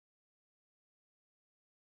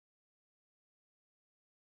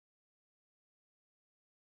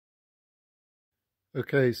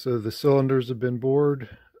Okay, so the cylinders have been bored,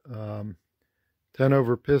 10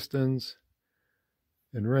 over pistons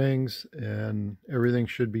and rings, and everything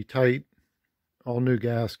should be tight, all new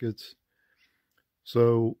gaskets.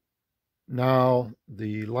 So now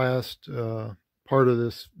the last part of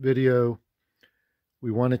this video,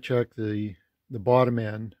 we want to check the bottom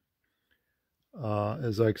end.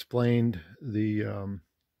 As I explained, the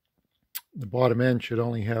bottom end should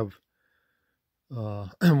only have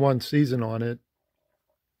one season on it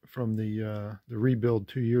from the rebuild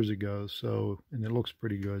 2 years ago, so, and it looks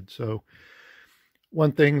pretty good. So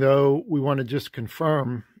one thing though, we want to just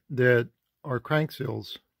confirm that our crank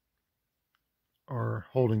seals are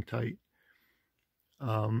holding tight.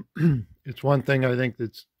 It's one thing I think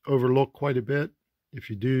that's overlooked quite a bit. If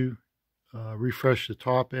you do refresh the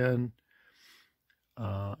top end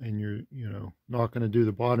and you're not going to do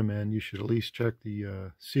the bottom end, you should at least check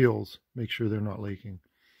the seals, make sure they're not leaking.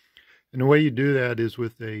 And the way you do that is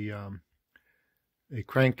with a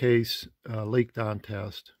crankcase leak down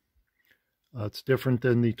test. It's different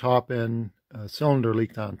than the top end cylinder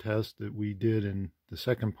leak down test that we did in the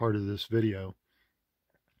second part of this video.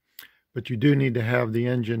 But you do need to have the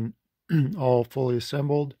engine all fully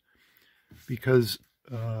assembled, because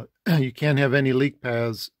you can't have any leak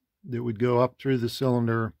paths that would go up through the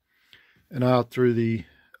cylinder and out through the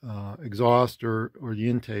exhaust or the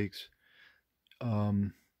intakes.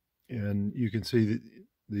 And you can see that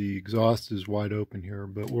the exhaust is wide open here.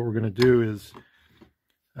 But what we're going to do is,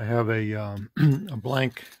 I have a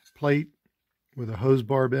blank plate with a hose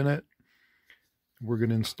barb in it. We're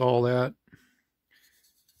going to install that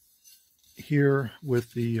here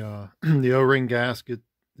with the the O-ring gasket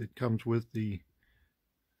that comes with the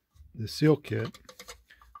seal kit.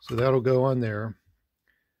 So that'll go on there,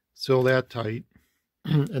 seal that tight.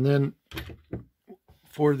 And then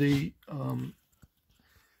for the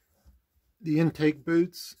intake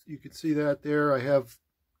boots, you can see that there. I have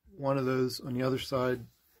one of those on the other side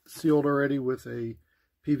sealed already with a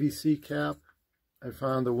PVC cap. I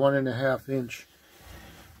found the 1.5 inch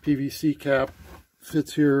PVC cap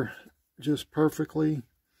fits here just perfectly,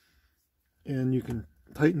 and you can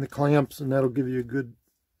tighten the clamps and that'll give you a good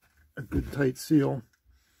tight seal.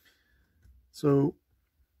 So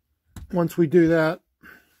once we do that,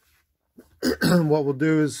 what we'll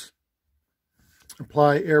do is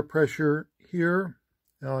apply air pressure here.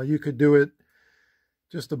 You could do it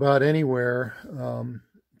just about anywhere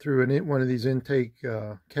through one of these intake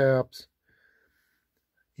caps,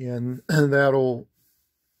 and that'll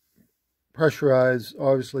pressurize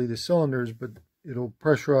obviously the cylinders, but it'll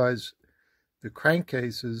pressurize the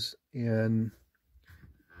crankcases, and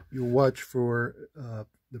you'll watch for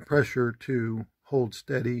the pressure to hold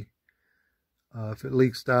steady. If it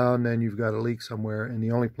leaks down, then you've got a leak somewhere, and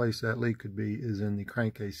the only place that leak could be is in the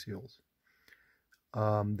crankcase seals.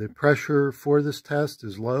 The pressure for this test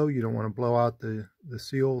is low. You don't want to blow out the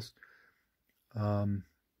seals. The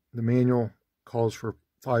manual calls for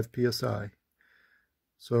 5 psi.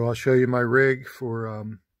 So I'll show you my rig for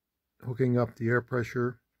hooking up the air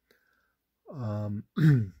pressure, and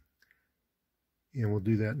we'll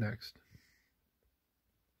do that next.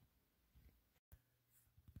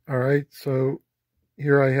 All right, so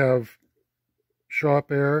here I have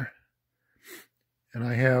shop air, and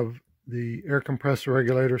I have the air compressor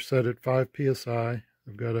regulator set at 5 psi.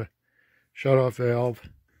 I've got a shut-off valve,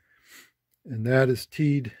 and that is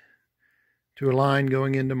teed to a line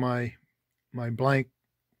going into my blank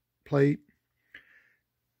plate,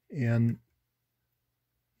 and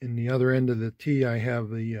in the other end of the T I have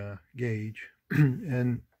the gauge.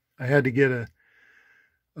 And I had to get a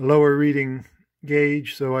lower reading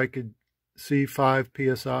gauge so I could see 5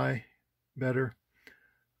 psi better.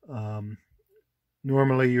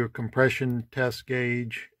 Normally your compression test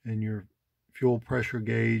gauge and your fuel pressure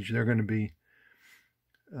gauge, they're going to be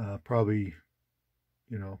probably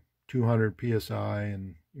 200 psi,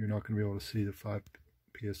 and you're not going to be able to see the 5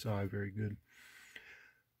 psi very good.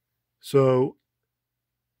 So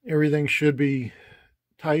everything should be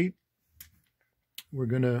tight. We're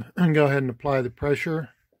going to go ahead and apply the pressure.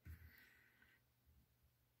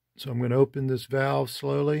 So I'm going to open this valve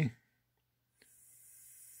slowly.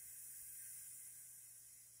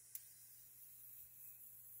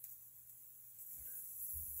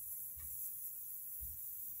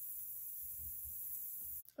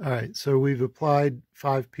 All right, so we've applied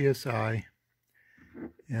 5 psi,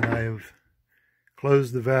 and I have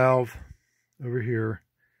closed the valve over here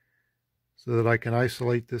so that I can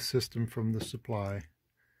isolate this system from the supply.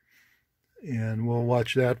 And we'll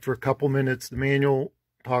watch that for a couple minutes. The manual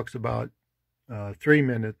talks about 3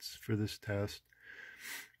 minutes for this test.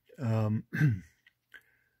 I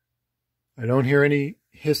I don't hear any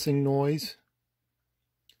hissing noise.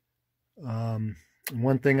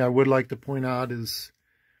 One thing I would like to point out is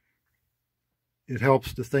it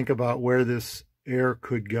helps to think about where this air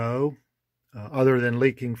could go, other than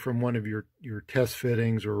leaking from one of your test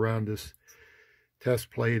fittings or around this test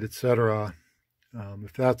plate, etc.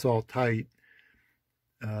 If that's all tight,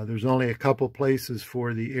 there's only a couple places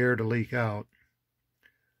for the air to leak out,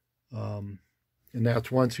 and that's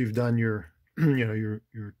once you've done your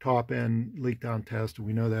your top end leak down test, and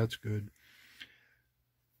we know that's good.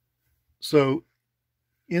 So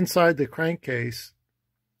inside the crankcase,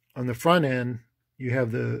 on the front end, you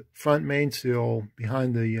have the front main seal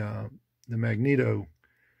behind the magneto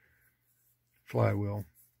flywheel,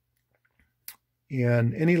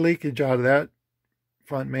 and any leakage out of that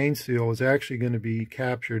front main seal is actually going to be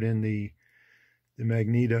captured in the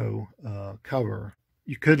magneto cover.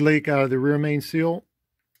 You could leak out of the rear main seal,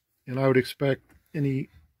 and I would expect any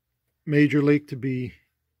major leak to be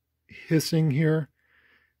hissing here.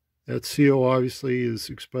 That seal obviously is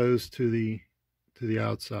exposed to the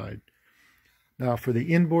outside. Now for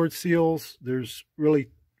the inboard seals, there's really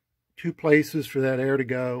two places for that air to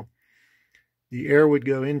go. The air would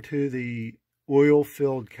go into the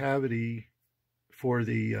oil-filled cavity for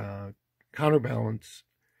the counterbalance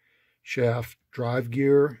shaft drive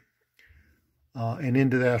gear, and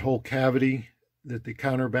into that whole cavity that the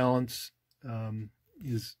counterbalance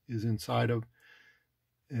is inside of.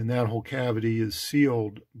 And that whole cavity is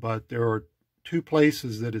sealed, but there are two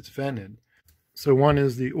places that it's vented. So one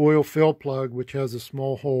is the oil fill plug, which has a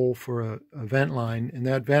small hole for a vent line, and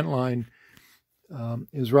that vent line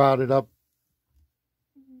is routed up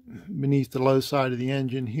beneath the low side of the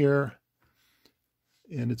engine here,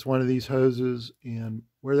 and it's one of these hoses, and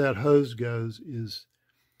where that hose goes is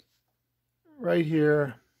right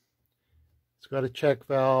here. It's got a check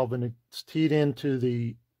valve, and it's teed into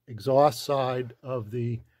the exhaust side of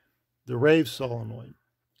the rave solenoid,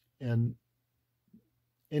 and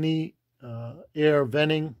any air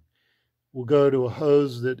venting will go to a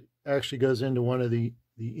hose that actually goes into one of the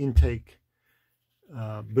intake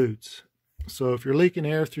boots. So if you're leaking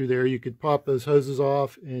air through there, you could pop those hoses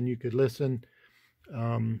off and you could listen.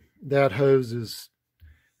 That hose is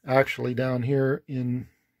actually down here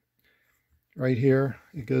right here.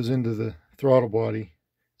 It goes into the throttle body,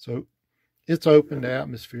 so it's open to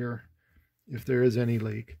atmosphere if there is any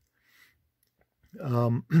leak.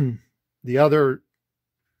 The other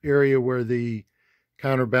area where the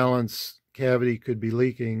counterbalance cavity could be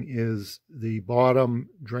leaking is the bottom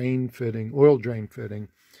drain fitting, oil drain fitting.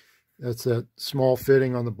 That's that small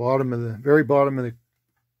fitting on the bottom of the very bottom of the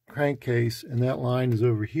crankcase, and that line is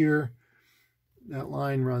over here. That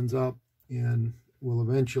line runs up and will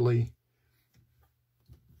eventually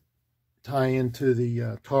tie into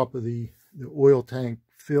the top of the oil tank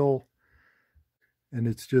fill, and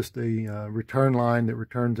it's just a return line that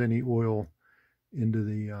returns any oil into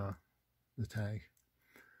the tank.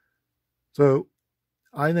 So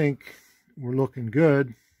I think we're looking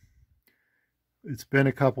good. It's been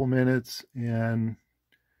a couple minutes and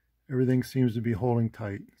everything seems to be holding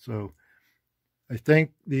tight. So I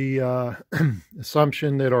think the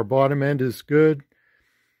assumption that our bottom end is good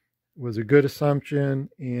was a good assumption,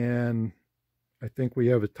 and I think we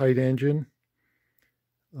have a tight engine.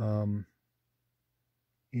 And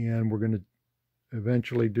we're going to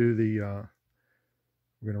eventually do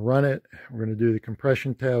we're going to run it. We're going to do the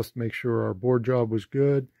compression test, make sure our bore job was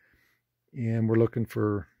good, and we're looking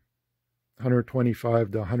for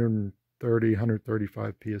 125 to 130,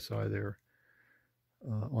 135 psi there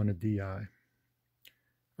on a DI.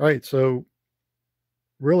 All right, so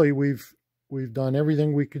really we've done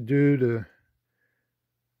everything we could do to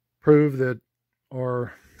prove that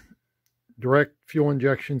our direct fuel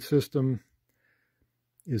injection system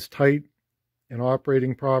is tight and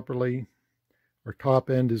operating properly. Our top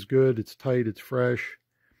end is good, it's tight, it's fresh,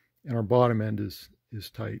 and our bottom end is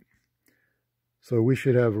tight. So we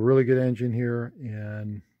should have a really good engine here,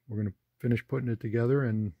 and we're going to finish putting it together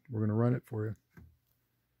and we're going to run it for you.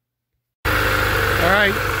 All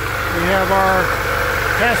right, we have our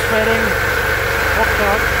test fitting hooked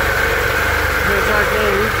up. Here's our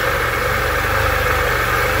gauge.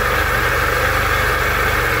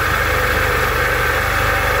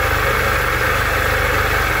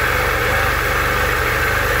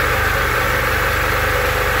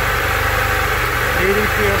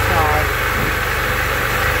 PSI.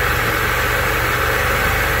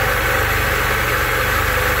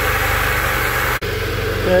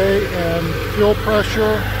 Okay, and fuel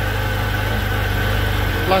pressure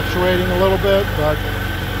fluctuating a little bit, but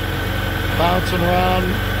bouncing around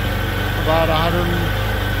about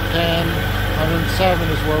 110, 107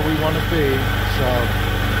 is where we want to be, so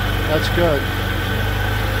that's good.